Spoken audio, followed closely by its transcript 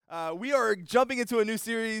We are jumping into a new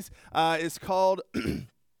series. It's called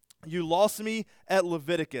You Lost Me at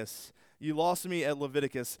Leviticus. You Lost Me at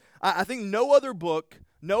Leviticus. I think no other book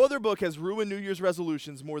has ruined New Year's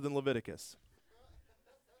resolutions more than Leviticus.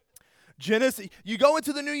 Genesis, you go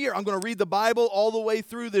into the new year, I'm going to read the Bible all the way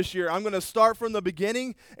through this year. I'm going to start from the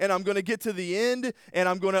beginning, and I'm going to get to the end, and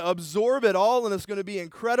I'm going to absorb it all, and it's going to be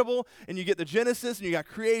incredible. And you get the Genesis, and you got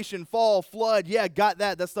creation, fall, flood. Yeah, got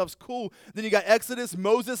that. That stuff's cool. Then you got Exodus,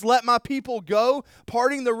 Moses, let my people go,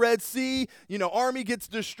 parting the Red Sea. Army gets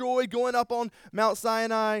destroyed, going up on Mount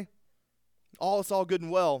Sinai. It's all good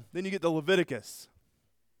and well. Then you get the Leviticus.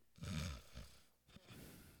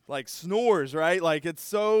 Like snores, right? Like it's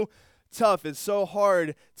so tough. It's so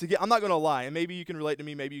hard to get. I'm not going to lie, and maybe you can relate to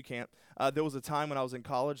me, maybe you can't. There was a time when I was in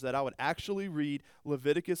college that I would actually read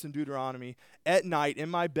Leviticus and Deuteronomy at night in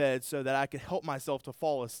my bed so that I could help myself to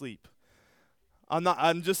fall asleep.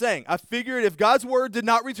 I'm just saying. I figured if God's word did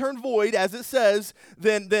not return void, as it says,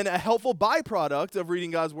 then a helpful byproduct of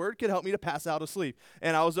reading God's word could help me to pass out asleep.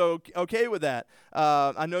 And I was okay with that.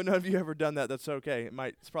 I know none of you have ever done that. That's okay.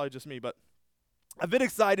 It's probably just me, but I've been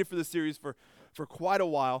excited for this series for quite a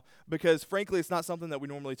while because, frankly, it's not something that we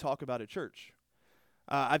normally talk about at church.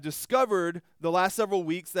 I've discovered the last several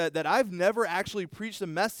weeks that I've never actually preached a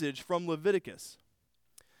message from Leviticus.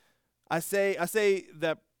 I say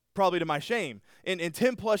that probably to my shame. In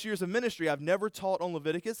 10 plus years of ministry, I've never taught on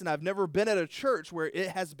Leviticus, and I've never been at a church where it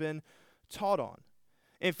has been taught on.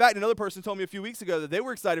 In fact, another person told me a few weeks ago that they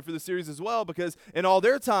were excited for the series as well because in all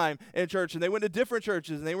their time in church, and they went to different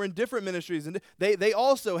churches, and they were in different ministries, and they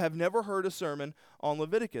also have never heard a sermon on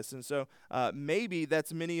Leviticus. And so maybe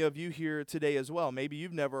that's many of you here today as well. Maybe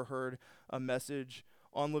you've never heard a message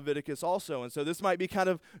on Leviticus also. And so this might be kind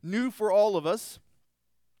of new for all of us.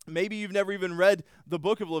 Maybe you've never even read the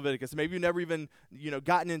book of Leviticus. Maybe you've never even,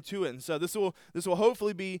 gotten into it. And so this will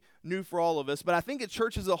hopefully be new for all of us. But I think at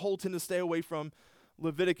church as a whole tend to stay away from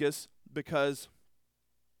Leviticus because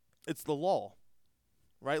it's the law,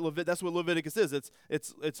 right? That's what Leviticus is.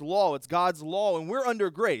 It's law. It's God's law, and we're under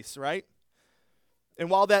grace, right? And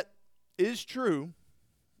while that is true,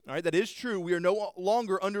 all right, that is true. We are no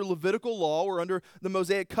longer under Levitical law or under the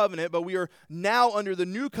Mosaic covenant, but we are now under the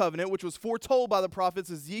new covenant, which was foretold by the prophets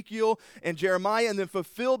Ezekiel and Jeremiah and then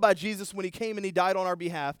fulfilled by Jesus when he came and he died on our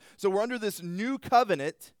behalf. So we're under this new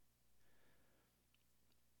covenant.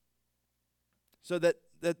 So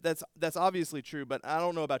that's obviously true, but I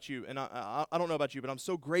don't know about you, and I don't know about you, but I'm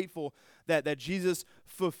so grateful that Jesus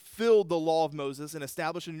fulfilled the law of Moses and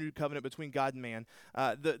established a new covenant between God and man.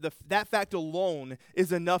 That fact alone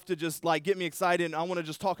is enough to just get me excited, and I want to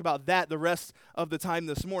just talk about that the rest of the time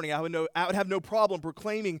this morning. I would have no problem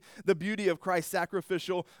proclaiming the beauty of Christ's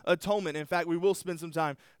sacrificial atonement. In fact, we will spend some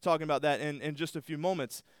time talking about that in just a few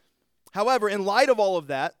moments. However, in light of all of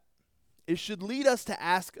that, it should lead us to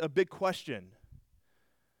ask a big question.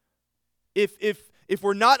 If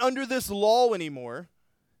we're not under this law anymore,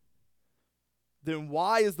 then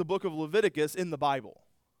why is the book of Leviticus in the Bible?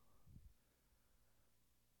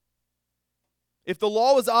 If the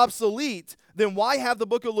law is obsolete, then why have the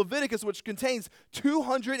book of Leviticus, which contains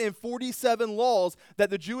 247 laws that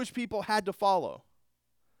the Jewish people had to follow?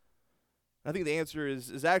 I think the answer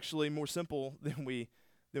is actually more simple than we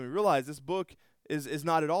realize. This book is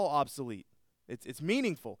not at all obsolete. It's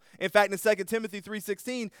meaningful. In fact, in 2 Timothy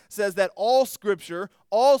 3:16 says that all scripture,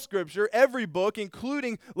 every book,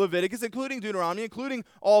 including Leviticus, including Deuteronomy, including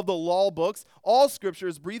all the law books, all scripture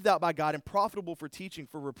is breathed out by God and profitable for teaching,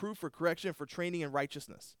 for reproof, for correction, for training in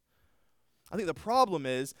righteousness. I think the problem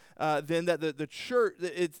is then that the church.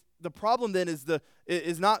 The problem then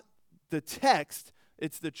is not the text.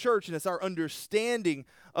 It's the church, and it's our understanding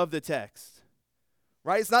of the text.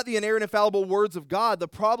 Right? It's not the inerrant, infallible words of God. The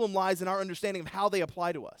problem lies in our understanding of how they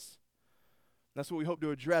apply to us. That's what we hope to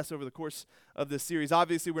address over the course of this series.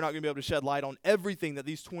 Obviously, we're not going to be able to shed light on everything that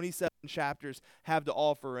these 27 chapters have to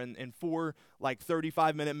offer in four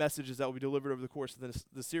 35-minute messages that will be delivered over the course of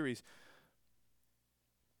the series.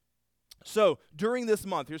 So, during this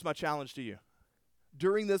month, here's my challenge to you.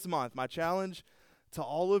 During this month, my challenge to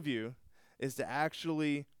all of you is to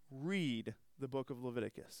actually read the book of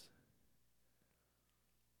Leviticus.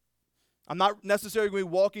 I'm not necessarily going to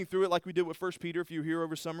be walking through it like we did with 1 Peter. If you were here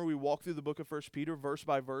over summer, we walked through the book of 1 Peter verse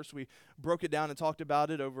by verse. We broke it down and talked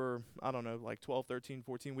about it over, 12, 13,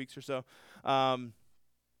 14 weeks or so.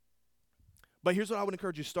 But here's what I would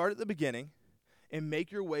encourage you. Start at the beginning and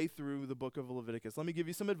make your way through the book of Leviticus. Let me give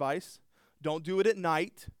you some advice. Don't do it at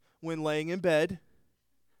night when laying in bed.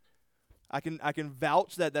 I can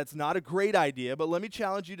vouch that that's not a great idea, but let me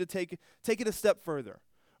challenge you to take it a step further.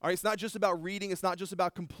 All right, it's not just about reading. It's not just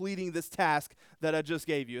about completing this task that I just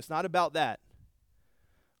gave you. It's not about that.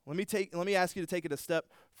 Let me ask you to take it a step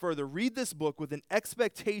further. Read this book with an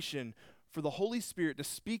expectation for the Holy Spirit to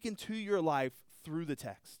speak into your life through the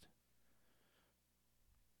text.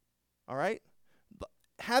 All right?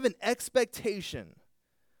 Have an expectation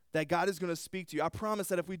that God is going to speak to you. I promise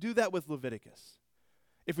that if we do that with Leviticus,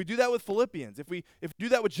 if we do that with Philippians, if we do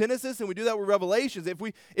that with Genesis and we do that with Revelations,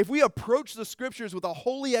 if we approach the scriptures with a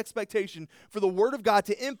holy expectation for the word of God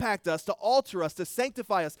to impact us, to alter us, to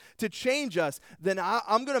sanctify us, to change us, then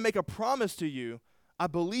I'm going to make a promise to you. I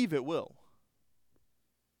believe it will.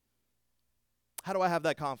 How do I have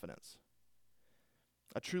that confidence?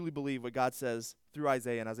 I truly believe what God says through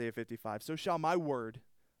Isaiah in Isaiah 55. So shall my word,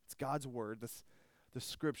 it's God's word, the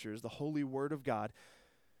scriptures, the holy word of God,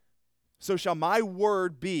 so shall my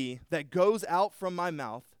word be that goes out from my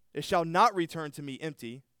mouth. It shall not return to me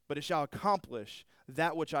empty, but it shall accomplish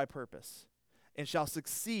that which I purpose, and shall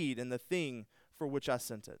succeed in the thing for which I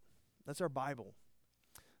sent it. That's our Bible.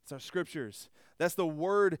 It's our scriptures. That's the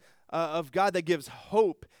word of God that gives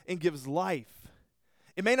hope and gives life.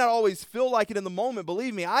 It may not always feel like it in the moment.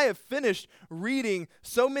 Believe me, I have finished reading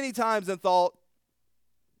so many times and thought,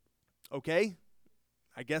 okay,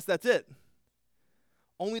 I guess that's it.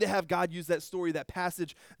 Only to have God use that story, that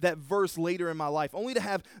passage, that verse later in my life. Only to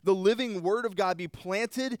have the living word of God be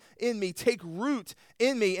planted in me, take root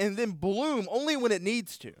in me, and then bloom only when it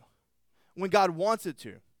needs to, when God wants it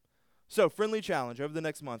to. So, friendly challenge over the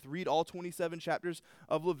next month. Read all 27 chapters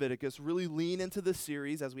of Leviticus. Really lean into this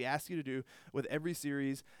series as we ask you to do with every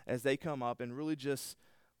series as they come up, and really just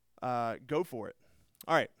go for it.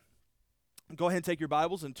 All right. Go ahead and take your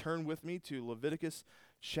Bibles and turn with me to Leviticus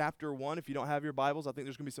chapter 1. If you don't have your Bibles, I think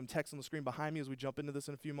there's going to be some text on the screen behind me as we jump into this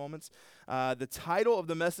in a few moments. The title of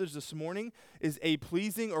the message this morning is A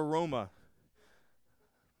Pleasing Aroma.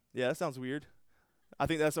 Yeah, that sounds weird. I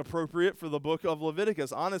think that's appropriate for the book of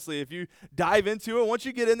Leviticus. Honestly, if you dive into it, once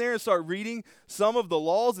you get in there and start reading some of the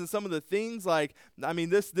laws and some of the things,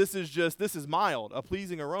 this is mild, a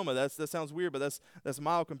pleasing aroma. That sounds weird, but that's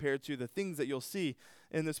mild compared to the things that you'll see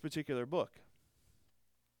in this particular book.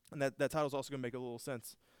 And that title's also going to make a little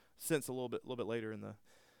sense a little bit later in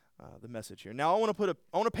the message here. Now I want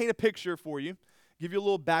to paint a picture for you, give you a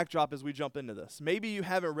little backdrop as we jump into this. Maybe you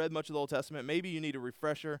haven't read much of the Old Testament. Maybe you need a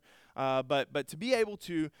refresher. But to be able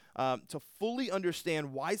to fully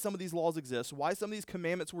understand why some of these laws exist, why some of these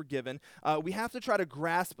commandments were given, we have to try to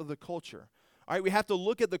grasp the culture. All right, we have to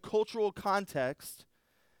look at the cultural context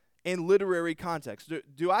and literary context.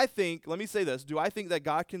 Do I think that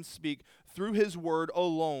God can speak through his word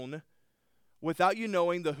alone without you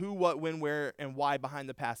knowing the who, what, when, where, and why behind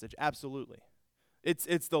the passage? Absolutely.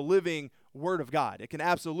 It's the living word of God. It can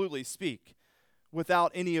absolutely speak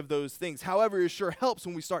without any of those things. However, it sure helps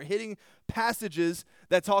when we start hitting passages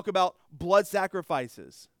that talk about blood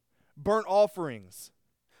sacrifices, burnt offerings,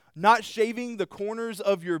 not shaving the corners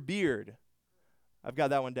of your beard. I've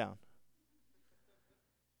got that one down.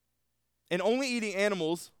 And only eating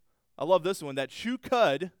animals, I love this one, that chew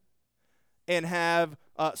cud and have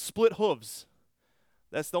split hooves.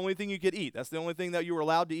 That's the only thing you could eat. That's the only thing that you were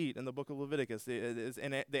allowed to eat in the book of Leviticus.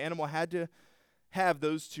 And the animal had to have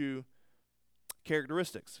those two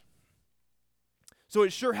characteristics. So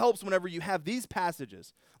it sure helps whenever you have these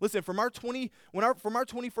passages. Listen, from our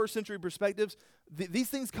 21st century perspectives, these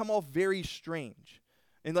things come off very strange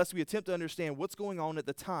unless we attempt to understand what's going on at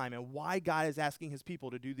the time and why God is asking his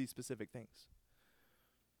people to do these specific things.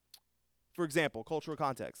 For example, cultural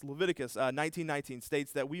context. Leviticus 19:19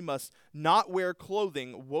 states that we must not wear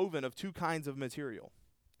clothing woven of two kinds of material.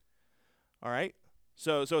 All right?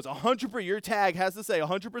 So it's 100%. Your tag has to say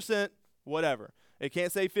 100% whatever. It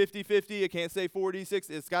can't say 50-50. It can't say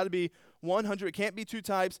 40-60. It's got to be 100. It can't be two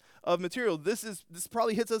types of material. This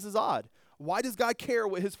probably hits us as odd. Why does God care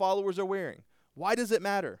what his followers are wearing? Why does it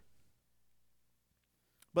matter?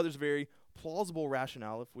 But there's very plausible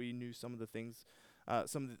rationale if we knew some of the things,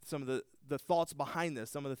 some of the thoughts behind this,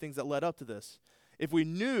 some of the things that led up to this. If we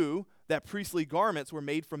knew that priestly garments were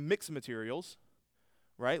made from mixed materials,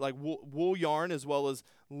 right, like wool yarn as well as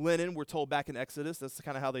linen, we're told back in Exodus, that's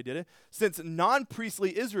kind of how they did it. Since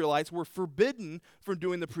non-priestly Israelites were forbidden from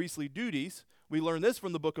doing the priestly duties, we learn this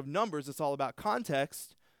from the book of Numbers, it's all about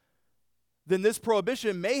context, then this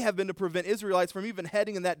prohibition may have been to prevent Israelites from even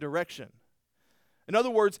heading in that direction. In other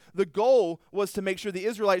words, the goal was to make sure the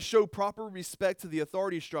Israelites show proper respect to the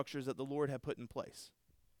authority structures that the Lord had put in place.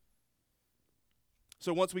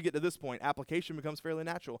 So once we get to this point, application becomes fairly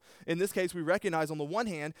natural. In this case, we recognize on the one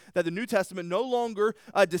hand that the New Testament no longer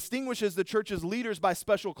distinguishes the church's leaders by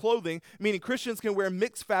special clothing, meaning Christians can wear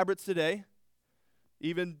mixed fabrics today.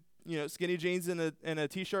 Even, skinny jeans and a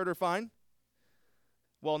t-shirt are fine.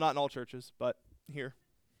 Well, not in all churches, but here.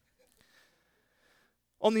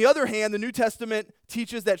 On the other hand, the New Testament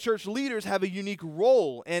teaches that church leaders have a unique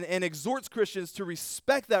role and exhorts Christians to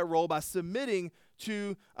respect that role by submitting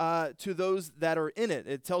to those that are in it.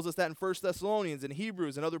 It tells us that in 1 Thessalonians and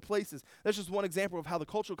Hebrews and other places. That's just one example of how the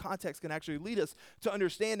cultural context can actually lead us to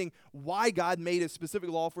understanding why God made a specific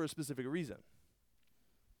law for a specific reason.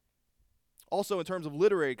 Also, in terms of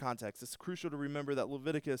literary context, it's crucial to remember that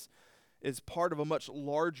Leviticus is part of a much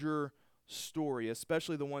larger story,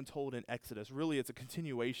 especially the one told in Exodus. Really, it's a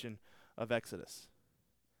continuation of Exodus.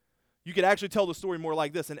 You could actually tell the story more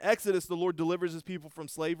like this. In Exodus, the Lord delivers his people from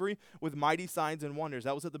slavery with mighty signs and wonders.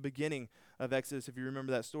 That was at the beginning of Exodus, if you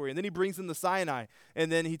remember that story. And then he brings them to Sinai,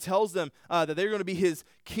 and then he tells them that they're going to be his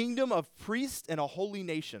kingdom of priests and a holy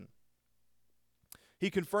nation. He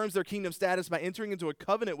confirms their kingdom status by entering into a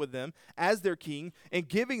covenant with them as their king and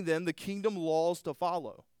giving them the kingdom laws to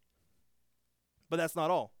follow. But that's not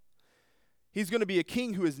all. He's going to be a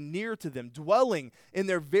king who is near to them, dwelling in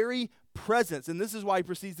their very presence. And this is why he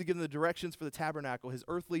proceeds to give them the directions for the tabernacle, his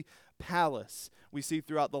earthly palace. We see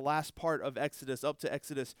throughout the last part of Exodus up to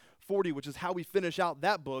Exodus 40, which is how we finish out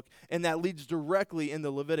that book, and that leads directly into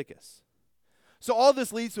Leviticus. So all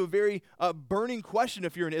this leads to a very burning question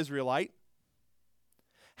if you're an Israelite.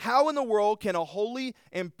 How in the world can a holy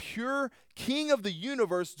and pure king of the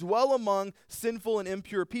universe dwell among sinful and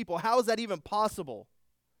impure people? How is that even possible?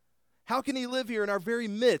 How can he live here in our very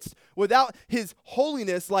midst without his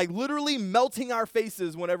holiness like literally melting our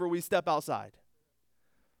faces whenever we step outside?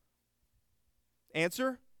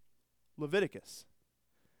 Answer, Leviticus.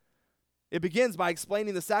 It begins by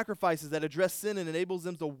explaining the sacrifices that address sin and enables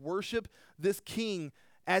them to worship this king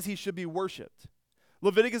as he should be worshiped.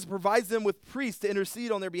 Leviticus provides them with priests to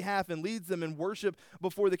intercede on their behalf and leads them in worship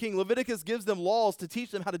before the king. Leviticus gives them laws to teach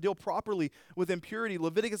them how to deal properly with impurity.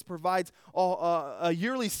 Leviticus provides a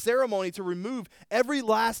yearly ceremony to remove every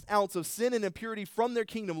last ounce of sin and impurity from their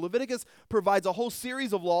kingdom. Leviticus provides a whole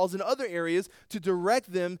series of laws in other areas to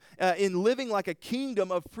direct them in living like a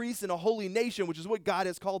kingdom of priests and a holy nation, which is what God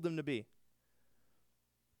has called them to be.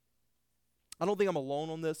 I don't think I'm alone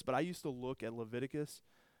on this, but I used to look at Leviticus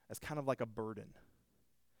as kind of like a burden,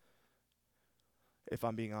 if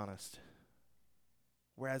I'm being honest.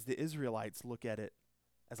 Whereas the Israelites look at it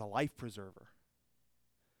as a life preserver.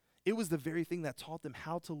 It was the very thing that taught them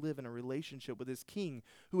how to live in a relationship with this king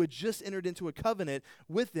who had just entered into a covenant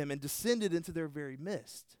with them and descended into their very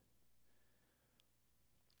midst.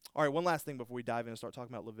 All right, one last thing before we dive in and start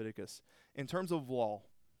talking about Leviticus. In terms of law,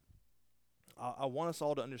 I want us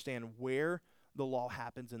all to understand where the law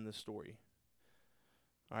happens in this story.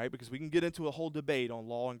 All right, because we can get into a whole debate on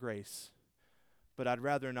law and grace. But I'd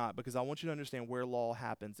rather not, because I want you to understand where law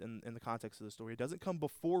happens in the context of the story. It doesn't come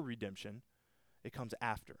before redemption. It comes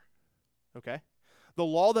after. Okay? The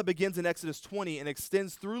law that begins in Exodus 20 and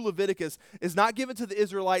extends through Leviticus is not given to the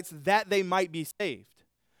Israelites that they might be saved.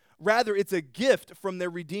 Rather, it's a gift from their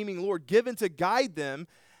redeeming Lord, given to guide them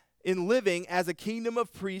in living as a kingdom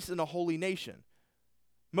of priests and a holy nation.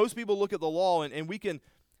 Most people look at the law and we can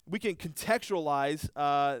contextualize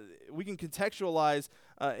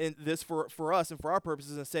in this for us and for our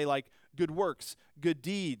purposes and say like good works, good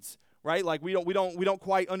deeds, right? Like we don't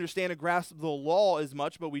quite understand and grasp the law as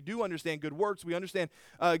much, but we do understand good works. We understand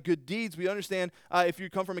good deeds. We understand if you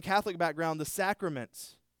come from a Catholic background, the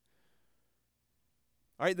sacraments.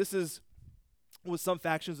 All right, this is what some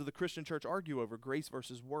factions of the Christian church argue over: grace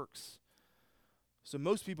versus works. So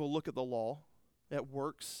most people look at the law, at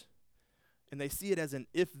works, and they see it as an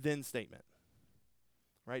if-then statement.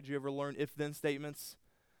 Right? Did you ever learn if-then statements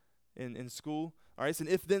in school? All right, it's an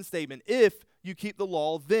if-then statement. If you keep the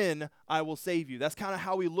law, then I will save you. That's kind of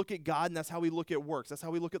how we look at God, and that's how we look at works. That's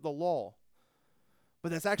how we look at the law.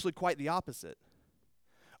 But that's actually quite the opposite.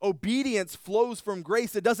 Obedience flows from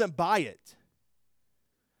grace. It doesn't buy it.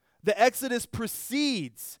 The Exodus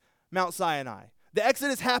precedes Mount Sinai. The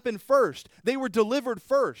Exodus happened first. They were delivered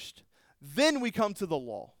first. Then we come to the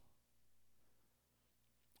law.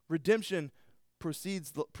 Redemption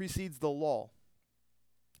precedes the law.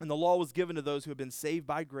 And the law was given to those who have been saved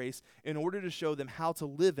by grace in order to show them how to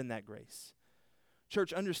live in that grace.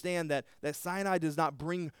 Church, understand that Sinai does not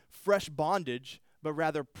bring fresh bondage, but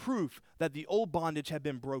rather proof that the old bondage had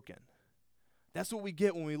been broken. That's what we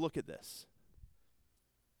get when we look at this.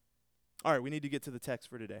 All right, we need to get to the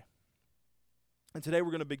text for today. And today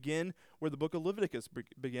we're going to begin where the book of Leviticus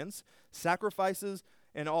begins: sacrifices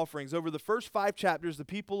and offerings. Over the first 5 chapters, the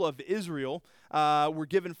people of Israel were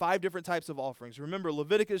given 5 different types of offerings. Remember,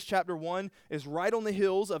 Leviticus chapter 1 is right on the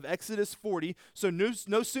heels of Exodus 40. So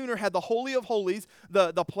no sooner had the Holy of Holies,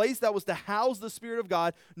 the place that was to house the Spirit of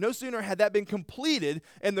God, no sooner had that been completed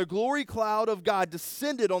and the glory cloud of God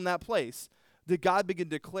descended on that place, did God begin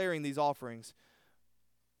declaring these offerings,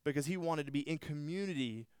 because he wanted to be in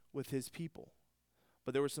community with his people.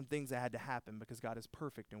 But there were some things that had to happen because God is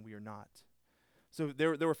perfect and we are not. So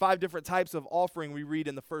there were 5 different types of offering we read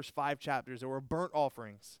in the first 5 chapters. There were burnt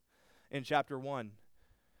offerings in chapter 1.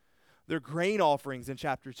 There are grain offerings in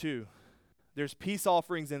chapter 2. There's peace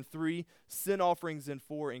offerings in 3, sin offerings in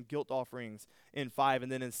 4, and guilt offerings in 5.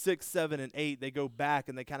 And then in 6, 7, and 8, they go back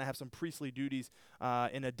and they kind of have some priestly duties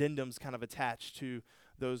and addendums kind of attached to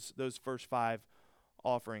those first 5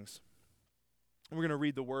 offerings. We're going to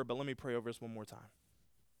read the word, but let me pray over us one more time.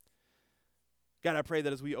 God, I pray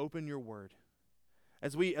that as we open your word,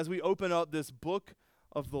 as we open up this book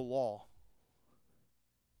of the law,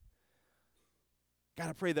 God,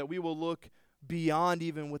 I pray that we will look beyond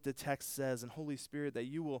even what the text says, and Holy Spirit, that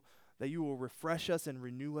you will refresh us and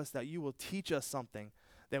renew us, that you will teach us something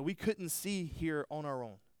that we couldn't see here on our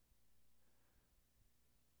own.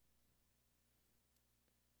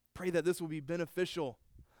 Pray that this will be beneficial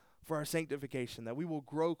for our sanctification, that we will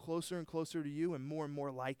grow closer and closer to you and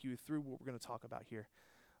more like you through what we're going to talk about here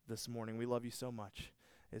this morning. We love you so much.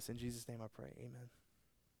 It's in Jesus' name I pray. Amen.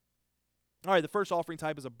 All right, the first offering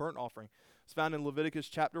type is a burnt offering. It's found in Leviticus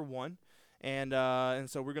chapter 1. And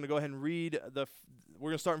so we're going to go ahead and read we're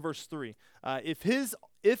going to start in verse 3. If his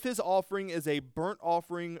offering is a burnt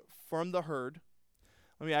offering from the herd.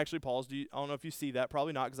 Let me actually pause. I don't know if you see that.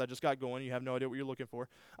 Probably not, because I just got going. You have no idea what you're looking for.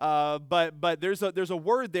 But there's a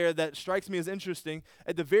word there that strikes me as interesting.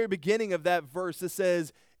 At the very beginning of that verse, it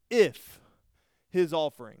says, if his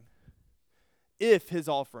offering. If his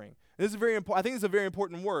offering. And this is very important. I think it's a very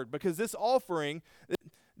important word, because this offering,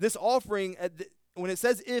 when it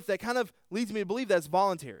says if, that kind of leads me to believe that's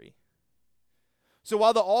voluntary. So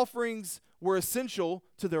while the offerings were essential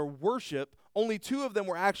to their worship, only 2 of them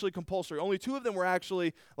were actually compulsory. Only 2 of them were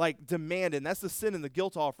actually like demanded. And that's the sin and the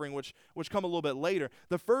guilt offering, which come a little bit later.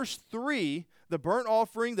 The first 3, the burnt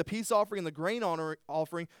offering, the peace offering, and the grain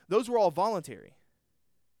offering, those were all voluntary.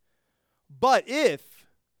 But if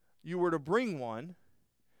you were to bring one,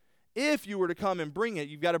 if you were to come and bring it,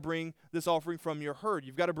 you've got to bring this offering from your herd.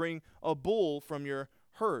 You've got to bring a bull from your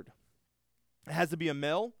herd. It has to be a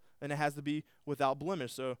male, and it has to be without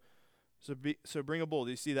blemish. So bring a bull.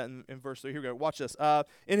 You see that in verse 3. Here we go. Watch this.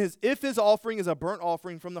 If his offering is a burnt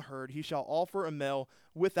offering from the herd, he shall offer a male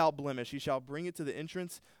without blemish. He shall bring it to the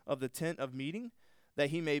entrance of the tent of meeting,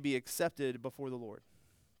 that he may be accepted before the Lord.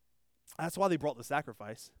 That's why they brought the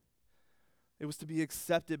sacrifice. It was to be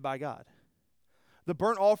accepted by God. The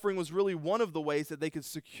burnt offering was really one of the ways that they could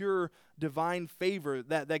secure divine favor,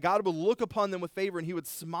 that God would look upon them with favor and he would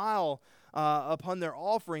smile upon their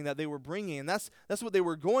offering that they were bringing. And that's what they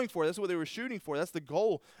were going for. That's what they were shooting for. That's the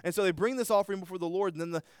goal. And so they bring this offering before the Lord.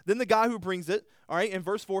 And then the guy who brings it, all right, in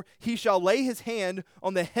verse 4, he shall lay his hand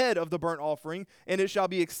on the head of the burnt offering, and it shall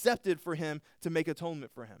be accepted for him to make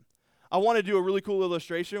atonement for him. I want to do a really cool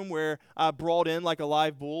illustration where I brought in like a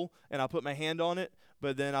live bull and I put my hand on it,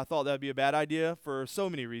 but then I thought that would be a bad idea for so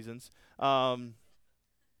many reasons.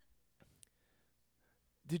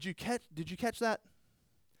 Did you catch that?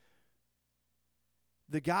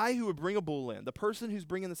 The guy who would bring a bull in, the person who's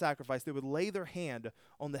bringing the sacrifice, they would lay their hand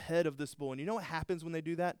on the head of this bull. And you know what happens when they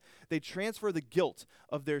do that? They transfer the guilt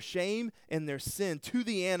of their shame and their sin to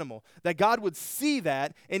the animal. That God would see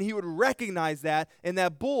that and he would recognize that, and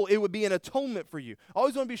that bull, it would be an atonement for you. I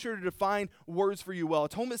always want to be sure to define words for you well.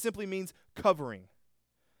 Atonement simply means covering.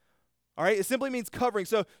 All right, it simply means covering.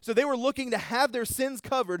 So they were looking to have their sins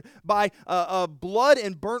covered by a blood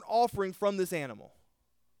and burnt offering from this animal.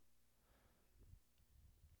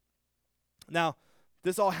 Now,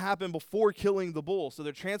 this all happened before killing the bull. So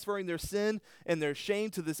they're transferring their sin and their shame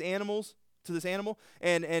to this animal,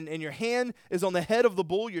 and your hand is on the head of the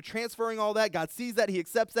bull. You're transferring all that. God sees that. He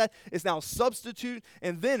accepts that. It's now substitute.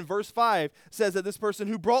 And then verse 5 says that this person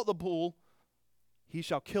who brought the bull, he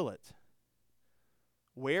shall kill it.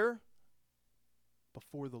 Where?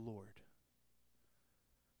 Before the Lord.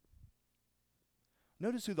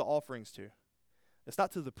 Notice who the offering's to. It's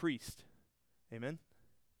not to the priest. Amen?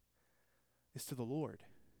 It's to the Lord.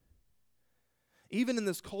 Even in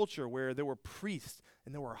this culture where there were priests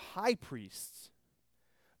and there were high priests,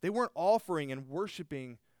 they weren't offering and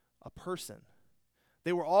worshiping a person.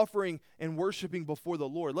 They were offering and worshiping before the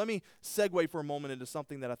Lord. Let me segue for a moment into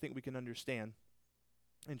something that I think we can understand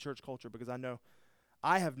in church culture, because I know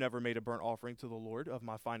I have never made a burnt offering to the Lord of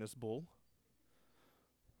my finest bull.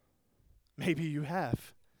 Maybe you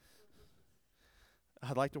have.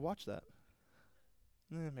 I'd like to watch that.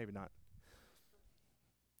 Maybe not.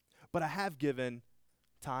 But I have given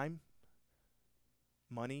time,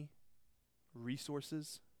 money,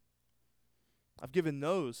 resources. I've given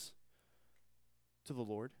those to the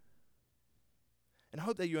Lord. And I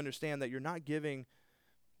hope that you understand that you're not giving,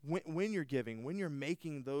 when you're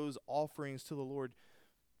making those offerings to the Lord,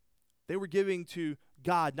 they were giving to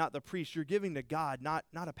God, not the priest. You're giving to God, not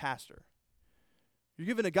a pastor. You're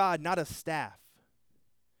giving to God, not a staff.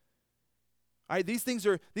 All right, these things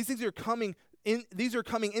are coming in. These are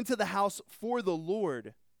coming into the house for the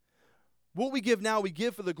Lord. What we give now, we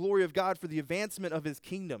give for the glory of God, for the advancement of his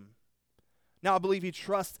kingdom. Now, I believe he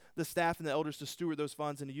trusts the staff and the elders to steward those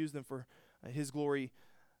funds and to use them for his glory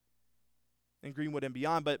in Greenwood and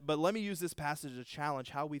beyond. But let me use this passage to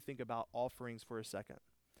challenge how we think about offerings for a second.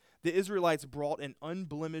 The Israelites brought an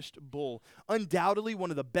unblemished bull, undoubtedly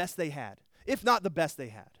one of the best they had, if not the best they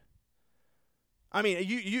had. I mean,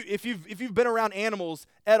 if you've been around animals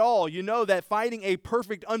at all, you know that finding a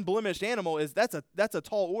perfect unblemished animal that's a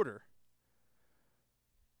tall order.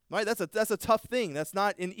 Right? That's a tough thing. That's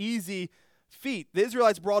not an easy feat. The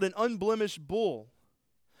Israelites brought an unblemished bull.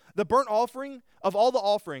 The burnt offering, of all the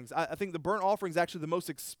offerings, I think the burnt offering is actually the most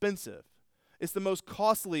expensive. It's the most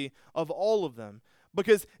costly of all of them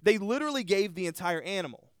because they literally gave the entire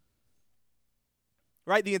animal.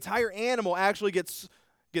 Right? The entire animal actually gets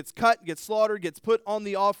cut, gets slaughtered, gets put on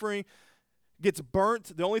the offering, gets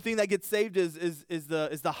burnt. The only thing that gets saved is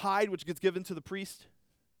the hide, which gets given to the priest.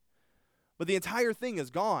 But the entire thing is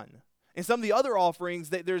gone. And some of the other offerings,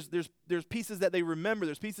 there's pieces that they remember.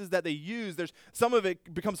 There's pieces that they use. There's some of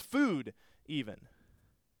it becomes food even.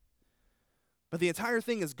 But the entire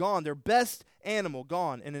thing is gone. Their best animal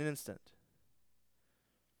gone in an instant.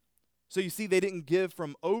 So you see, they didn't give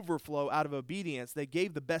from overflow out of obedience. They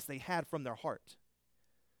gave the best they had from their heart.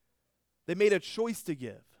 They made a choice to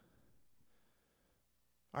give.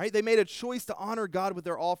 All right? They made a choice to honor God with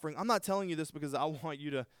their offering. I'm not telling you this because I want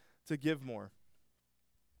you to give more.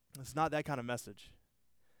 It's not that kind of message.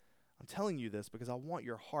 I'm telling you this because I want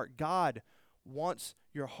your heart. God wants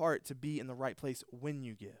your heart to be in the right place when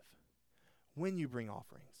you give, when you bring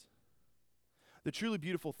offerings. The truly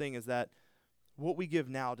beautiful thing is that what we give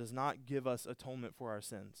now does not give us atonement for our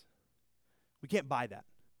sins. We can't buy that.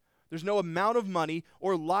 There's no amount of money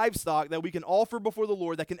or livestock that we can offer before the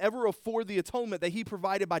Lord that can ever afford the atonement that he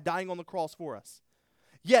provided by dying on the cross for us.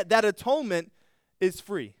 Yet that atonement is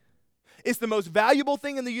free. It's the most valuable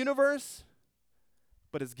thing in the universe,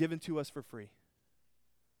 but it's given to us for free.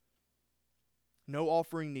 No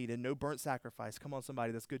offering needed, no burnt sacrifice. Come on,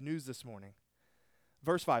 somebody, that's good news this morning.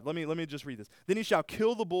 Verse 5, let me just read this. Then he shall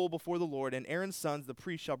kill the bull before the Lord, and Aaron's sons, the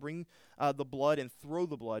priest, shall bring the blood and throw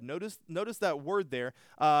the blood. Notice that word there.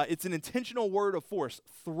 It's an intentional word of force,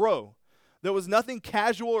 throw. There was nothing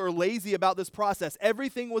casual or lazy about this process.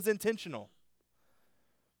 Everything was intentional.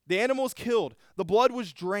 The animal was killed. The blood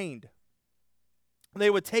was drained. They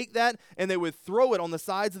would take that and they would throw it on the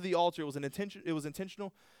sides of the altar. It was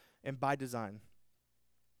intentional and by design.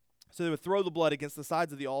 So they would throw the blood against the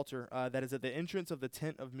sides of the altar that is at the entrance of the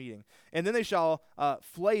tent of meeting. And then they shall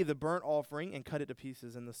flay the burnt offering and cut it to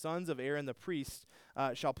pieces. And the sons of Aaron the priest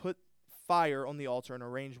shall put fire on the altar and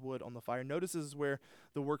arrange wood on the fire. Notice this is where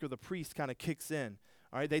the work of the priest kind of kicks in.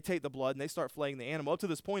 All right, they take the blood and they start flaying the animal. Up to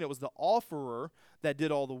this point, it was the offerer that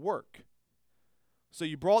did all the work. So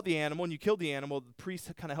you brought the animal and you killed the animal. The priest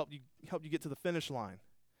kind of helped you get to the finish line.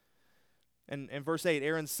 And in verse 8,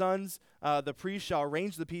 Aaron's sons, the priest shall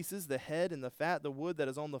arrange the pieces, the head and the fat, the wood that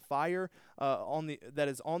is on the fire, on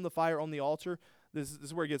the altar. This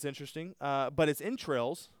is where it gets interesting. But its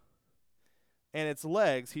entrails and its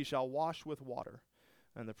legs he shall wash with water,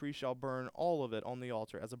 and the priest shall burn all of it on the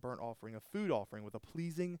altar as a burnt offering, a food offering with a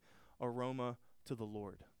pleasing aroma to the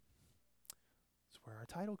Lord. That's where our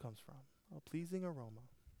title comes from. A pleasing aroma.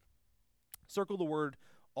 Circle the word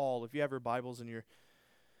all if you have your Bibles and you're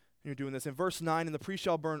doing this. In verse 9, and the priest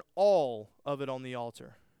shall burn all of it on the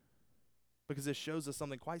altar, because this shows us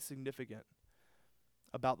something quite significant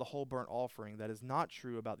about the whole burnt offering that is not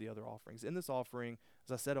true about the other offerings. In this offering,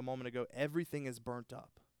 as I said a moment ago, everything is burnt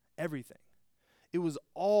up. Everything. It was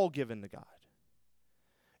all given to God.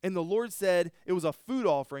 And the Lord said it was a food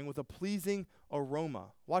offering with a pleasing aroma.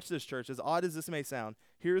 Watch this, church. As odd as this may sound,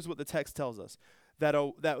 here's what the text tells us. That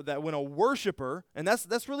when a worshiper, and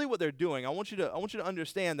that's really what they're doing. I want you to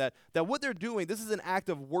understand that what they're doing, this is an act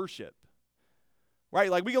of worship. Right?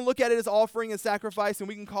 Like we can look at it as offering and sacrifice and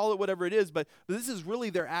we can call it whatever it is, but this is really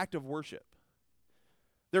their act of worship.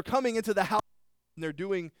 They're coming into the house And they're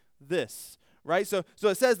doing this, right? So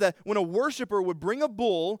it says that when a worshiper would bring a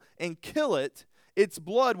bull and kill it, its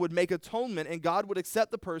blood would make atonement, and God would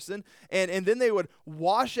accept the person, and then they would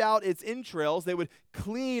wash out its entrails. They would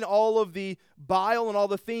clean all of the bile and all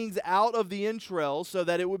the things out of the entrails so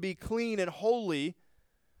that it would be clean and holy,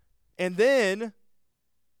 and then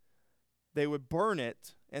they would burn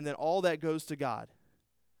it, and then all that goes to God.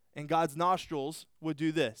 And God's nostrils would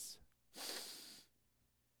do this.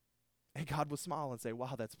 And God would smile and say,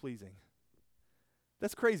 wow, that's pleasing.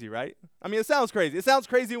 That's crazy, right? I mean, it sounds crazy. It sounds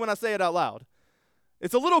crazy when I say it out loud.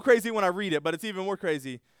 It's a little crazy when I read it, but it's even more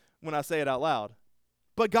crazy when I say it out loud.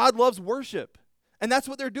 But God loves worship, and that's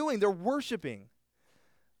what they're doing. They're worshiping.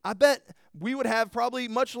 I bet we would have probably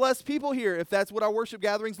much less people here if that's what our worship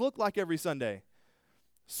gatherings look like every Sunday.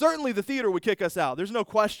 Certainly the theater would kick us out. There's no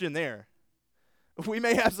question there. We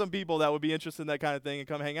may have some people that would be interested in that kind of thing and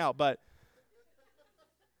come hang out, but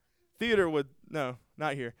theater would, no,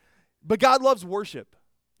 not here. But God loves worship.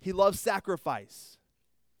 He loves sacrifice.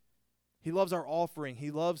 He loves our offering.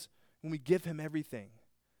 He loves when we give him everything,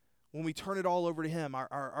 when we turn it all over to him,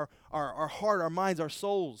 our heart, our minds, our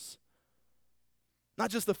souls.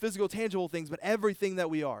 Not just the physical, tangible things, but everything that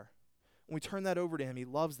we are. When we turn that over to him, he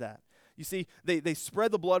loves that. You see, they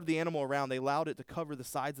spread the blood of the animal around. They allowed it to cover the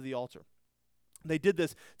sides of the altar. They did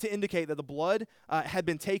this to indicate that the blood had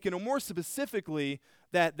been taken, or more specifically,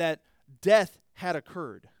 that death had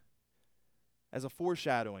occurred as a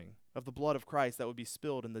foreshadowing of the blood of Christ that would be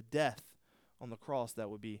spilled and the death on the cross that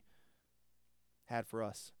would be had for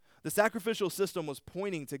us. The sacrificial system was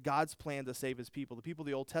pointing to God's plan to save his people. The people of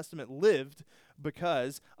the Old Testament lived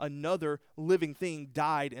because another living thing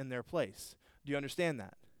died in their place. Do you understand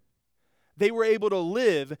that? They were able to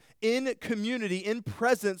live in community, in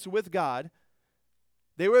presence with God.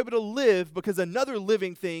 They were able to live because another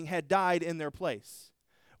living thing had died in their place.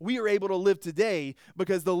 We are able to live today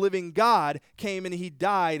because the living God came and he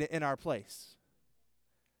died in our place.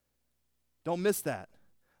 Don't miss that.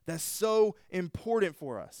 That's so important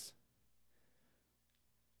for us.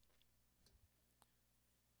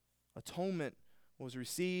 Atonement was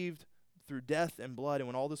received through death and blood, and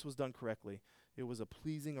when all this was done correctly, it was a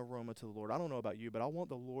pleasing aroma to the Lord. I don't know about you, but I want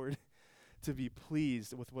the Lord to be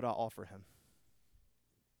pleased with what I offer him.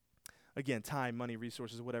 Again, time, money,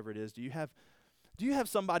 resources, whatever it is. Do you have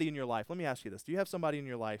somebody in your life? Let me ask you this. Do you have somebody in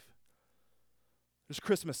your life? There's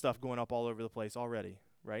Christmas stuff going up all over the place already,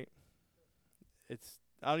 right?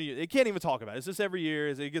 It can't even talk about it. It's just every year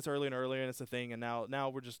as it gets earlier and earlier, and it's a thing, and now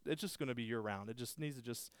it's just going to be year round. It just needs to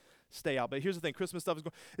just stay out. But here's the thing, Christmas stuff is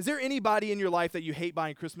going. Is there anybody in your life that you hate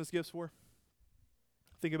buying Christmas gifts for?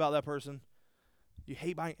 Think about that person. You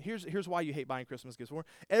hate buying. Here's why you hate buying Christmas gifts for.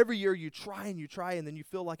 Every year you try, and then you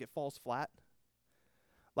feel like it falls flat.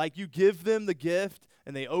 Like you give them the gift,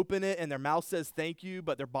 and they open it, and their mouth says thank you,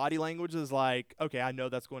 but their body language is like, okay, I know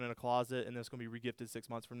that's going in a closet, and then it's going to be regifted 6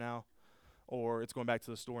 months from now. Or it's going back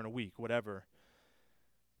to the store in a week, whatever.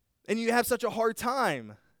 And you have such a hard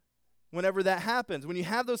time whenever that happens. When you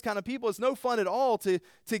have those kind of people, it's no fun at all to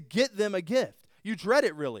get them a gift. You dread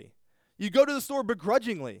it, really. You go to the store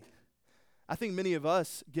begrudgingly. I think many of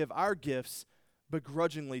us give our gifts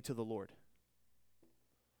begrudgingly to the Lord.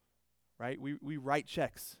 Right? We write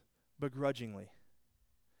checks begrudgingly.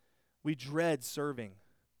 We dread serving.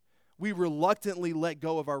 We reluctantly let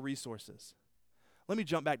go of our resources. Let me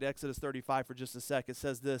jump back to Exodus 35 for just a sec. It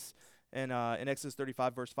says this in Exodus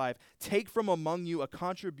 35, verse 5. Take from among you a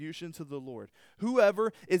contribution to the Lord.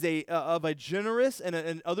 Whoever is of a generous,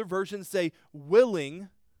 and other versions say willing.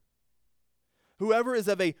 Whoever is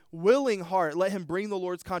of a willing heart, let him bring the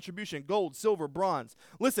Lord's contribution, gold, silver, bronze.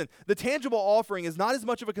 Listen, the tangible offering is not as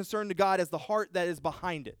much of a concern to God as the heart that is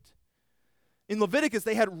behind it. In Leviticus,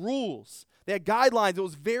 they had rules. They had guidelines. It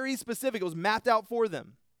was very specific. It was mapped out for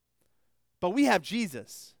them. But we have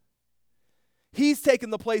Jesus. He's taken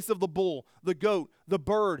the place of the bull, the goat, the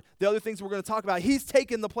bird, the other things we're going to talk about. He's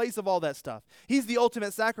taken the place of all that stuff. He's the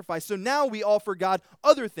ultimate sacrifice. So now we offer God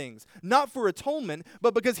other things, not for atonement,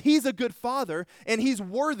 but because he's a good father and he's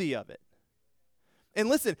worthy of it. And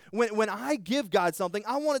listen, when I give God something,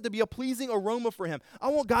 I want it to be a pleasing aroma for him. I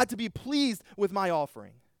want God to be pleased with my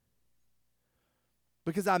offering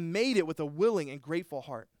because I made it with a willing and grateful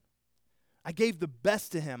heart. I gave the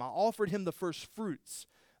best to him. I offered him the first fruits,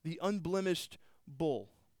 the unblemished bull.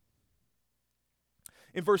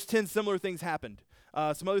 In verse 10, similar things happened.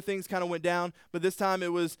 Some other things kind of went down, but this time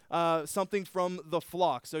it was something from the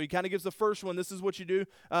flock. So he kind of gives the first one. This is what you do.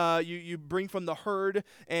 You bring from the herd,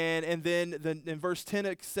 and then in verse 10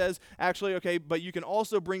 it says, actually, okay, but you can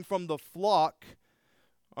also bring from the flock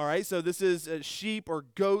All right, so this is sheep or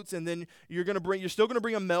goats, and then you're still gonna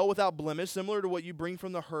bring a male without blemish, similar to what you bring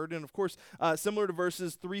from the herd, and of course, similar to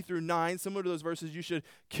verses 3 through 9, similar to those verses, you should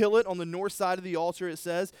kill it on the north side of the altar. It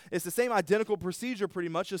says it's the same identical procedure, pretty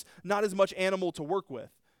much, just not as much animal to work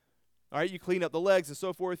with. All right, you clean up the legs and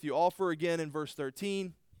so forth. You offer again in verse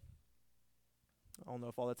 13. I don't know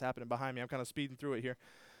if all that's happening behind me. I'm kind of speeding through it here,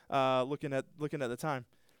 looking at the time.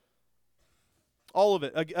 All of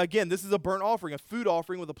it. Again, this is a burnt offering, a food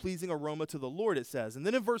offering with a pleasing aroma to the Lord, it says. And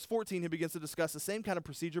then in verse 14, he begins to discuss the same kind of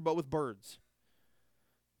procedure, but with birds.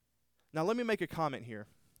 Now, let me make a comment here,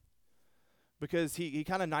 because he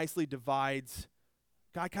kind of nicely divides,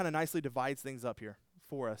 God kind of nicely divides things up here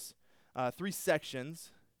for us. 3 sections,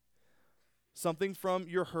 something from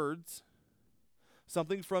your herds,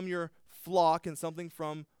 something from your flock, and something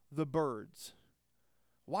from the birds.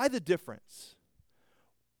 Why the difference?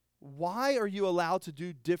 Why are you allowed to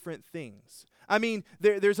do different things? I mean,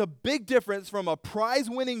 there's a big difference from a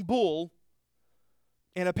prize-winning bull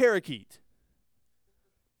and a parakeet.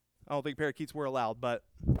 I don't think parakeets were allowed, but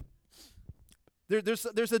there's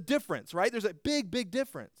a difference, right? There's a big, big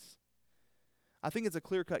difference. I think it's a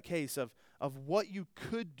clear-cut case of what you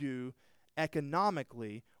could do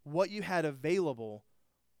economically, what you had available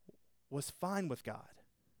was fine with God.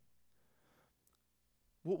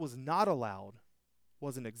 What was not allowed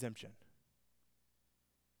was an exemption.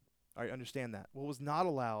 All right, understand that. What was not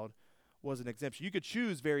allowed was an exemption. You could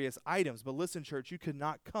choose various items, but listen, church, you could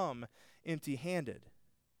not come empty-handed.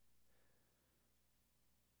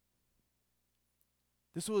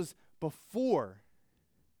 This was before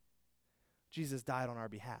Jesus died on our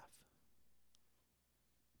behalf.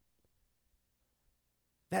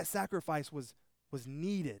 That sacrifice was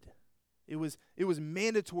needed. It was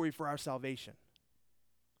mandatory for our salvation.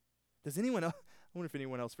 Does anyone else? I wonder if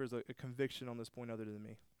anyone else feels a conviction on this point other than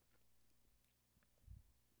me.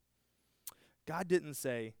 God didn't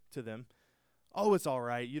say to them, oh, it's all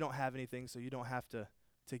right, you don't have anything, so you don't have to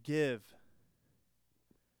give.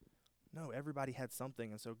 No, everybody had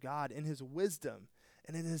something, and so God, in his wisdom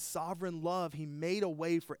and in his sovereign love, he made a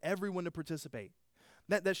way for everyone to participate.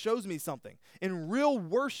 That shows me something. In real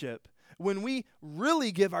worship, when we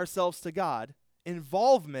really give ourselves to God,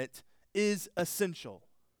 involvement is essential.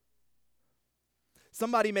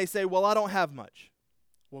 Somebody may say, well, I don't have much.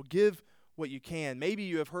 Well, give what you can. Maybe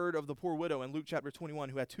you have heard of the poor widow in Luke chapter 21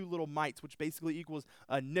 who had 2 little mites, which basically equals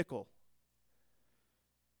a nickel.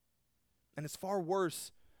 And it's far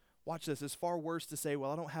worse, watch this, it's far worse to say,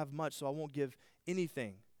 well, I don't have much, so I won't give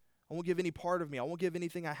anything. I won't give any part of me. I won't give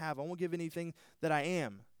anything I have. I won't give anything that I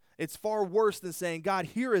am. It's far worse than saying, God,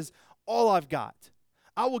 here is all I've got.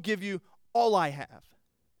 I will give you all I have.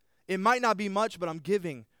 It might not be much, but I'm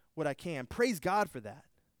giving what I can. Praise God for that.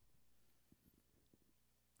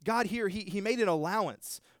 God here, he made an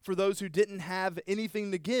allowance for those who didn't have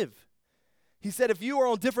anything to give. He said, if you are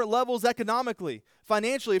on different levels economically,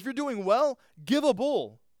 financially, if you're doing well, give a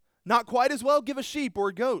bull. Not quite as well, give a sheep or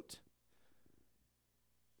a goat.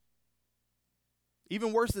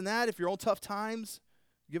 Even worse than that, if you're on tough times,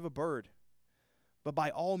 give a bird. But by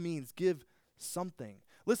all means, give something.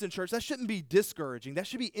 Listen, church, that shouldn't be discouraging. That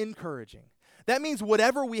should be encouraging. That means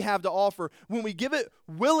whatever we have to offer, when we give it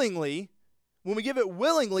willingly,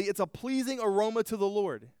 it's a pleasing aroma to the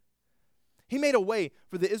Lord. He made a way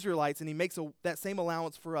for the Israelites, and he makes that same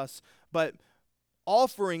allowance for us. But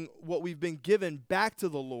offering what we've been given back to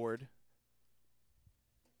the Lord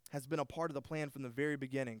has been a part of the plan from the very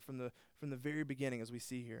beginning, from the very beginning, as we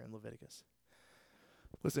see here in Leviticus.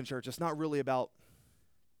 Listen, church, it's not really about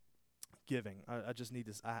giving. I just need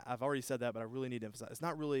this. I've already said that, but I really need to emphasize. It's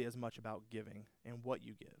not really as much about giving and what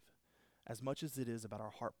you give as much as it is about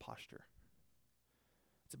our heart posture.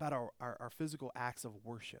 It's about our physical acts of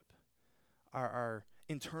worship, our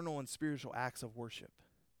internal and spiritual acts of worship.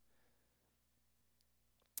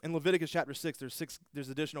 In Leviticus chapter 6, there's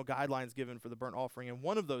additional guidelines given for the burnt offering, and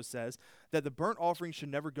one of those says that the burnt offering should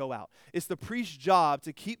never go out. It's the priest's job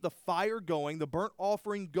to keep the fire going, the burnt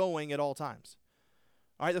offering going at all times.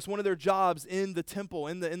 All right, that's one of their jobs in the temple,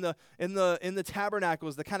 in the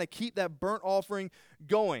tabernacles, to kind of keep that burnt offering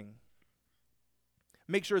going.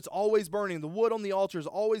 Make sure it's always burning. The wood on the altar is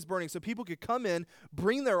always burning, so people could come in,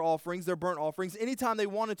 bring their offerings, their burnt offerings, anytime they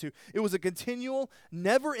wanted to. It was a continual,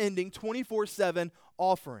 never-ending, 24/7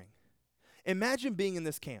 offering. Imagine being in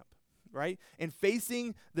this camp, right, and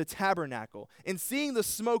facing the tabernacle and seeing the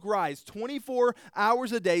smoke rise 24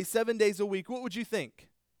 hours a day, 7 days a week. What would you think?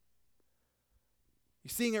 You're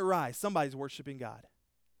seeing it rise. Somebody's worshiping God.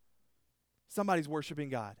 Somebody's worshiping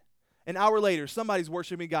God. An hour later, somebody's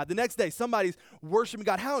worshiping God. The next day, somebody's worshiping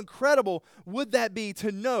God. How incredible would that be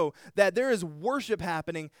to know that there is worship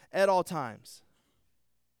happening at all times?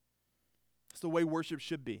 It's the way worship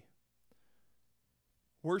should be.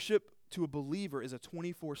 Worship to a believer is a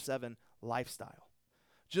 24/7 lifestyle.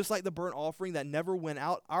 Just like the burnt offering that never went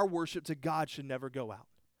out, our worship to God should never go out.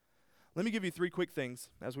 Let me give you 3 quick things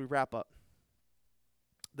as we wrap up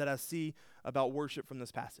that I see about worship from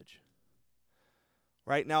this passage.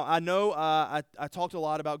 Right now, I know I talked a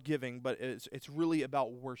lot about giving, but it's really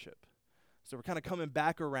about worship. So we're kind of coming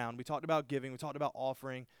back around. We talked about giving, we talked about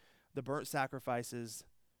offering, the burnt sacrifices.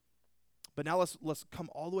 But now let's come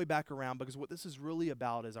all the way back around, because what this is really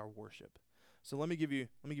about is our worship. So let me give you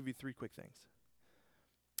 3 quick things.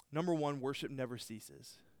 Number 1, worship never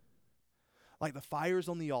ceases. Like the fires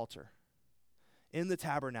on the altar in the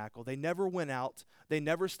tabernacle, they never went out, they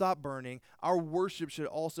never stopped burning. Our worship should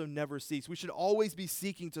also never cease. We should always be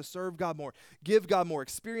seeking to serve God more, give God more,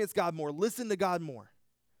 experience God more, listen to God more.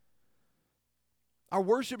 Our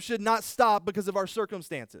worship should not stop because of our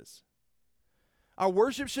circumstances. Our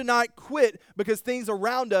worship should not quit because things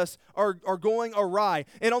around us are going awry.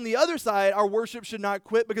 And on the other side, our worship should not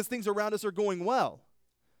quit because things around us are going well.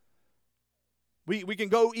 We can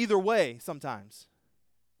go either way sometimes.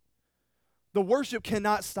 The worship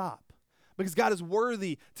cannot stop because God is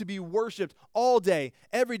worthy to be worshiped all day,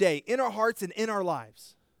 every day, in our hearts and in our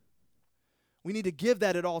lives. We need to give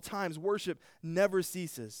that at all times. Worship never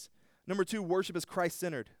ceases. Number 2, worship is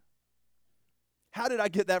Christ-centered. How did I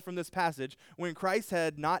get that from this passage when Christ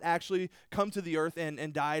had not actually come to the earth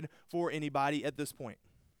and died for anybody at this point?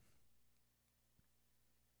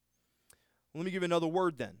 Let me give you another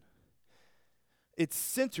word then. It's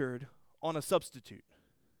centered on a substitute.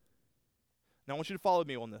 Now I want you to follow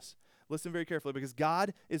me on this. Listen very carefully, because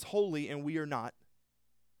God is holy and we are not.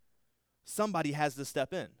 Somebody has to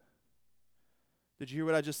step in. Did you hear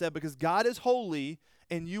what I just said? Because God is holy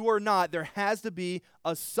and you are not, there has to be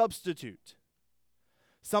a substitute.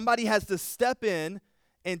 Somebody has to step in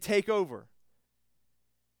and take over.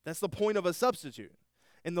 That's the point of a substitute.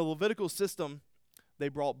 In the Levitical system, they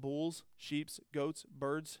brought bulls, sheep, goats,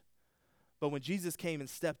 birds. But when Jesus came and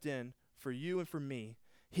stepped in for you and for me,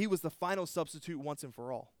 he was the final substitute once and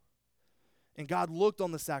for all. And God looked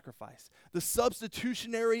on the sacrifice, the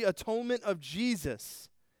substitutionary atonement of Jesus,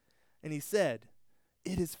 and he said,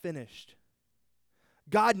 "It is finished."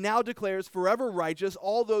 God now declares forever righteous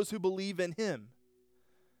all those who believe in him.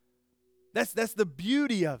 That's the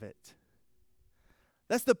beauty of it.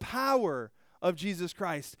 That's the power of Jesus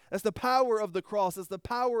Christ. That's the power of the cross. That's the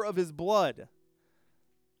power of his blood.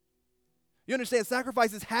 You understand,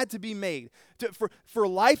 sacrifices had to be made. For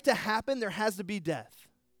life to happen, there has to be death.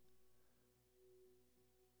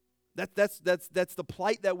 That's the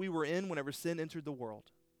plight that we were in whenever sin entered the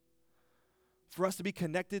world. For us to be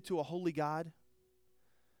connected to a holy God,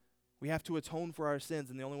 we have to atone for our sins,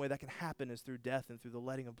 and the only way that can happen is through death and through the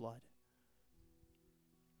letting of blood.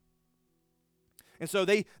 And so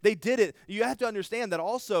they did it. You have to understand that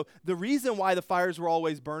also the reason why the fires were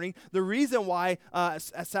always burning, the reason why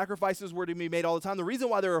sacrifices were to be made all the time, the reason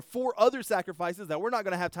why there are 4 other sacrifices that we're not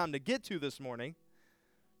going to have time to get to this morning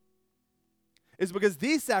is because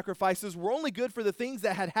these sacrifices were only good for the things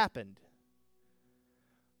that had happened.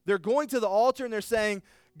 They're going to the altar and they're saying,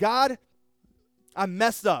 "God, I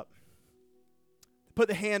messed up." Put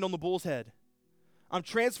the hand on the bull's head. I'm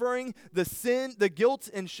transferring the sin, the guilt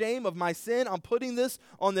and shame of my sin. I'm putting this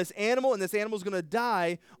on this animal, and this animal is going to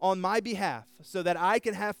die on my behalf so that I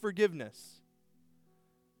can have forgiveness.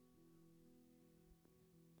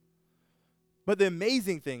 But the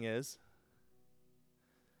amazing thing is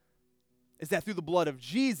that through the blood of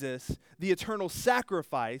Jesus, the eternal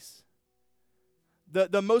sacrifice,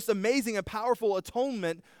 the most amazing and powerful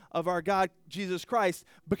atonement of our God, Jesus Christ,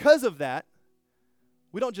 because of that,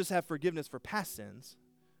 we don't just have forgiveness for past sins,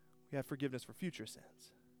 we have forgiveness for future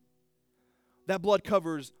sins. That blood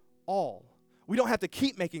covers all. We don't have to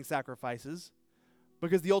keep making sacrifices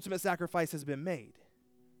because the ultimate sacrifice has been made.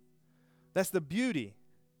 That's the beauty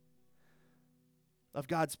of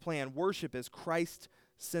God's plan. Worship is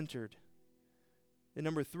Christ-centered. And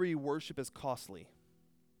number 3, worship is costly.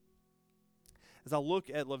 As I look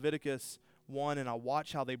at Leviticus 1 and I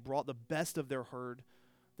watch how they brought the best of their herd,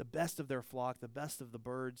 the best of their flock, the best of the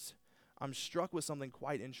birds, I'm struck with something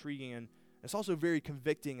quite intriguing, and it's also very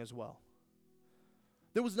convicting as well.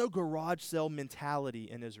 There was no garage sale mentality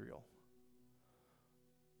in Israel.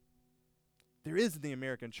 There is in the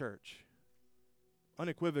American church.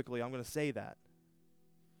 Unequivocally, I'm going to say that.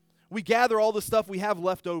 We gather all the stuff we have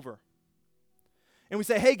left over. And we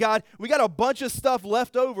say, "Hey God, we got a bunch of stuff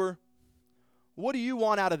left over. What do you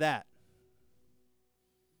want out of that?"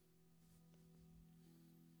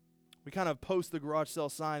 We kind of post the garage sale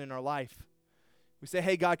sign in our life. We say,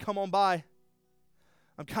 hey, God, come on by.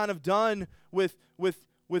 I'm kind of done with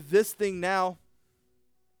this thing now.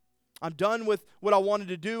 I'm done with what I wanted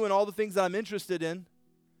to do and all the things that I'm interested in.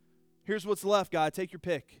 Here's what's left, God. Take your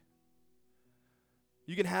pick.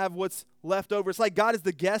 You can have what's left over. It's like God is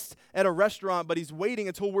the guest at a restaurant, but he's waiting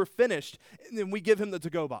until we're finished, and then we give him the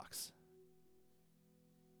to-go box.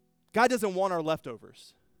 God doesn't want our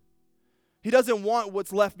leftovers. He doesn't want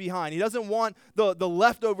what's left behind. He doesn't want the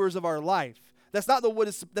leftovers of our life. That's not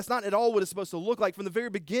at all what it's supposed to look like. From the very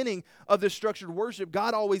beginning of this structured worship,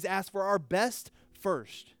 God always asks for our best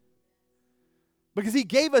first. Because he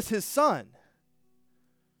gave us his son.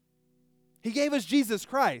 He gave us Jesus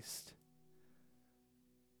Christ.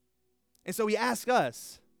 And so he asks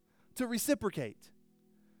us to reciprocate.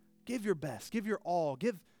 Give your best. Give your all.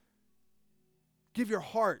 Give your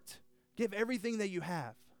heart. Give everything that you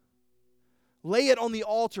have. Lay it on the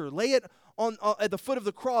altar. Lay it on at the foot of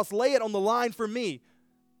the cross. Lay it on the line for me.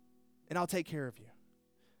 And I'll take care of you.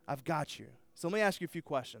 I've got you. So let me ask you a few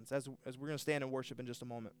questions as we're going to stand and worship in just a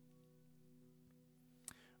moment.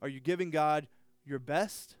 Are you giving God your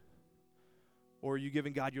best, or are you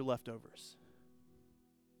giving God your leftovers?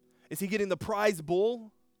 Is he getting the prize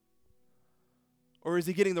bull, or is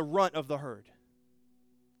he getting the runt of the herd?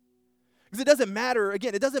 Because it doesn't matter,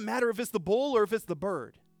 again, it doesn't matter if it's the bull or if it's the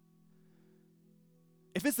bird.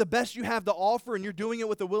 If it's the best you have to offer and you're doing it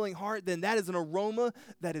with a willing heart, then that is an aroma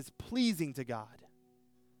that is pleasing to God.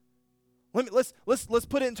 Let's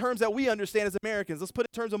put it in terms that we understand as Americans. Let's put it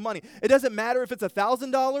in terms of money. It doesn't matter if it's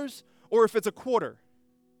 $1,000 or if it's a quarter.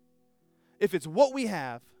 If it's what we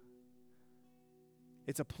have,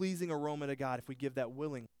 it's a pleasing aroma to God if we give that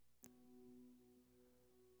willingly.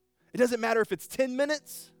 It doesn't matter if it's 10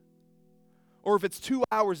 minutes or if it's 2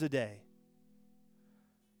 hours a day.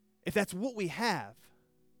 If that's what we have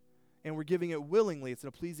and we're giving it willingly, it's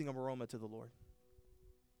a pleasing aroma to the Lord.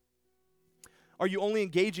 Are you only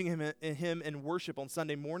engaging him in worship on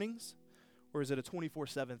Sunday mornings, or is it a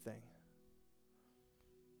 24/7 thing?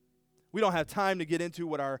 We don't have time to get into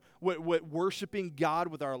what worshiping God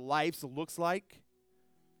with our lives looks like.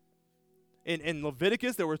 In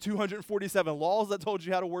Leviticus, there were 247 laws that told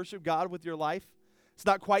you how to worship God with your life. It's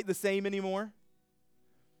not quite the same anymore.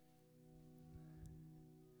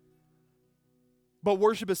 But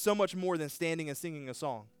worship is so much more than standing and singing a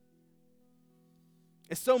song.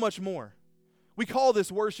 It's so much more. We call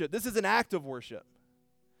this worship. This is an act of worship.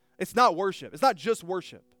 It's not worship. It's not just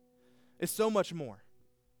worship. It's so much more.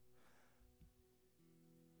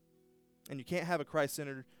 And you can't have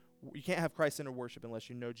Christ-centered worship unless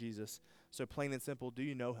you know Jesus. So plain and simple, do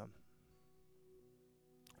you know him?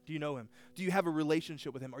 Do you know him? Do you have a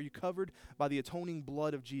relationship with him? Are you covered by the atoning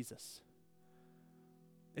blood of Jesus?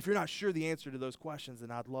 If you're not sure the answer to those questions,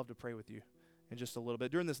 then I'd love to pray with you in just a little bit.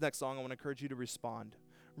 During this next song, I want to encourage you to respond.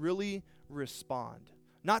 Really respond.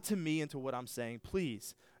 Not to me and to what I'm saying,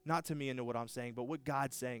 please. Not to me and to what I'm saying, but what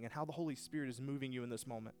God's saying and how the Holy Spirit is moving you in this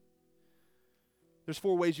moment. There's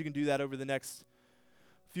 4 ways you can do that over the next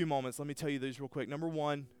few moments. Let me tell you these real quick. Number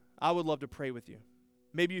 1, I would love to pray with you.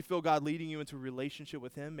 Maybe you feel God leading you into a relationship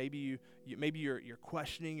with him. Maybe you're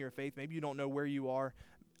questioning your faith. Maybe you don't know where you are.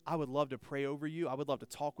 I would love to pray over you. I would love to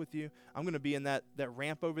talk with you. I'm going to be in that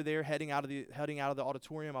ramp over there heading out of the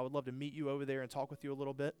auditorium. I would love to meet you over there and talk with you a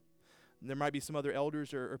little bit. And there might be some other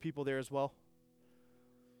elders or people there as well.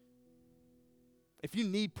 If you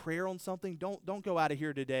need prayer on something, don't go out of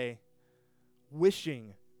here today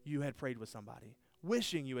wishing you had prayed with somebody,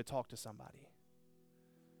 wishing you had talked to somebody.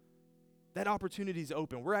 That opportunity is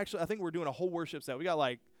open. I think we're doing a whole worship set. We got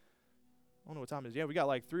I don't know what time it is. Yeah, we got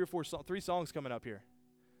 3 songs coming up here.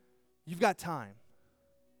 You've got time.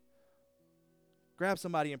 Grab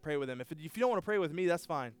somebody and pray with them. If you don't want to pray with me, that's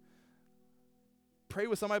fine. Pray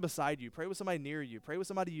with somebody beside you. Pray with somebody near you. Pray with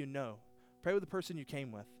somebody you know. Pray with the person you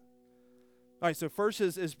came with. All right, so first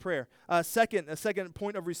is prayer. A second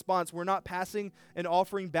point of response, we're not passing an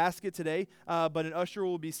offering basket today, but an usher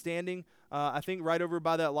will be standing, I think, right over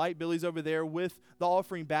by that light. Billy's over there with the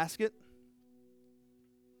offering basket.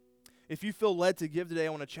 If you feel led to give today, I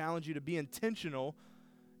want to challenge you to be intentional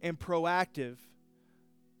and proactive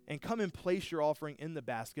and come and place your offering in the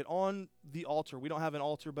basket on the altar. We don't have an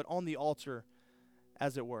altar, but on the altar,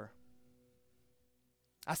 as it were.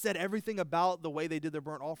 I said everything about the way they did their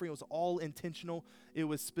burnt offering. It was all intentional. It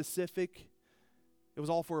was specific. It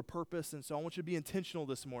was all for a purpose. And so I want you to be intentional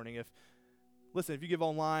this morning. If you give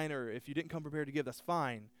online or if you didn't come prepared to give, that's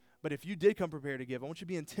fine. But if you did come prepared to give, I want you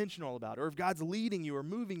to be intentional about it. Or if God's leading you or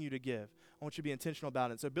moving you to give, I want you to be intentional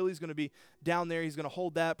about it. So Billy's going to be down there. He's going to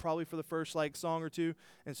hold that probably for the first song or two.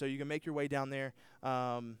 And so you can make your way down there.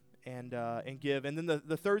 and give. And then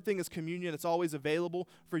the third thing is communion. It's always available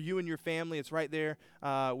for you and your family. It's right there.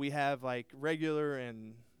 We have like regular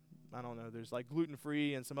and I don't know, there's like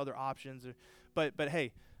gluten-free and some other options. But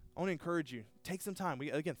hey, I want to encourage you. Take some time.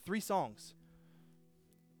 Again, 3 songs.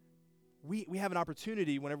 We have an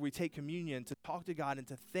opportunity whenever we take communion to talk to God and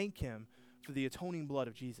to thank him for the atoning blood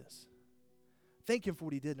of Jesus. Thank him for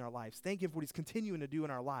what he did in our lives. Thank him for what he's continuing to do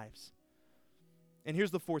in our lives. And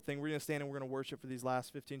here's the fourth thing. We're going to stand and we're going to worship for these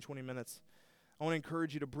last 15, 20 minutes. I want to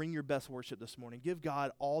encourage you to bring your best worship this morning. Give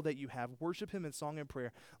God all that you have. Worship him in song and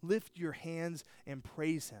prayer. Lift your hands and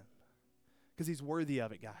praise him because he's worthy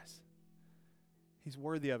of it, guys. He's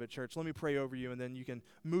worthy of it, church. Let me pray over you, and then you can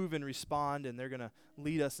move and respond, and they're going to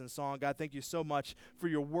lead us in song. God, thank you so much for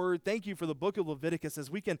your word. Thank you for the book of Leviticus.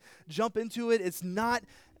 As we can jump into it, it's not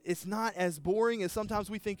as boring as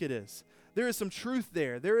sometimes we think it is. There is some truth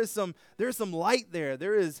there. There is some light there.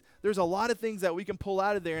 There's a lot of things that we can pull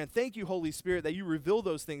out of there, and thank you, Holy Spirit, that you reveal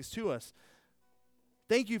those things to us.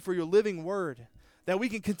 Thank you for your living word, that we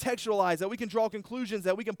can contextualize, that we can draw conclusions,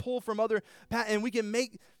 that we can pull from other, and we can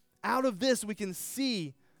make out of this, we can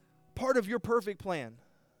see part of your perfect plan.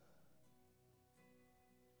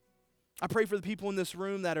 I pray for the people in this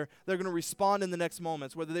room they're going to respond in the next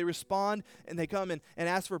moments, whether they respond and they come and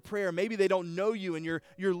ask for prayer. Maybe they don't know you and you're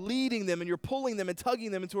leading them and you're pulling them and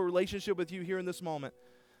tugging them into a relationship with you here in this moment.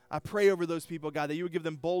 I pray over those people, God, that you would give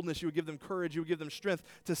them boldness, you would give them courage, you would give them strength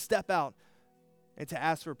to step out and to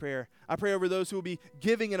ask for prayer. I pray over those who will be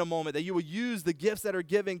giving in a moment, that you will use the gifts that are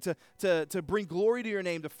giving to bring glory to your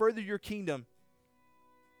name, to further your kingdom.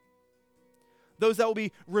 Those that will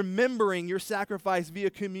be remembering your sacrifice via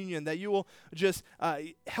communion, that you will just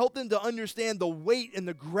help them to understand the weight and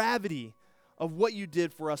the gravity of what you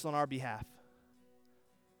did for us on our behalf.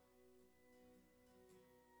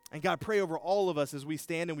 And God, pray over all of us as we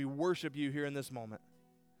stand and we worship you here in this moment.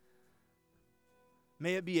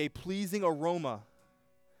 May it be a pleasing aroma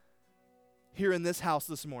here in this house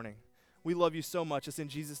this morning. We love you so much. It's in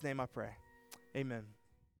Jesus' name I pray. Amen.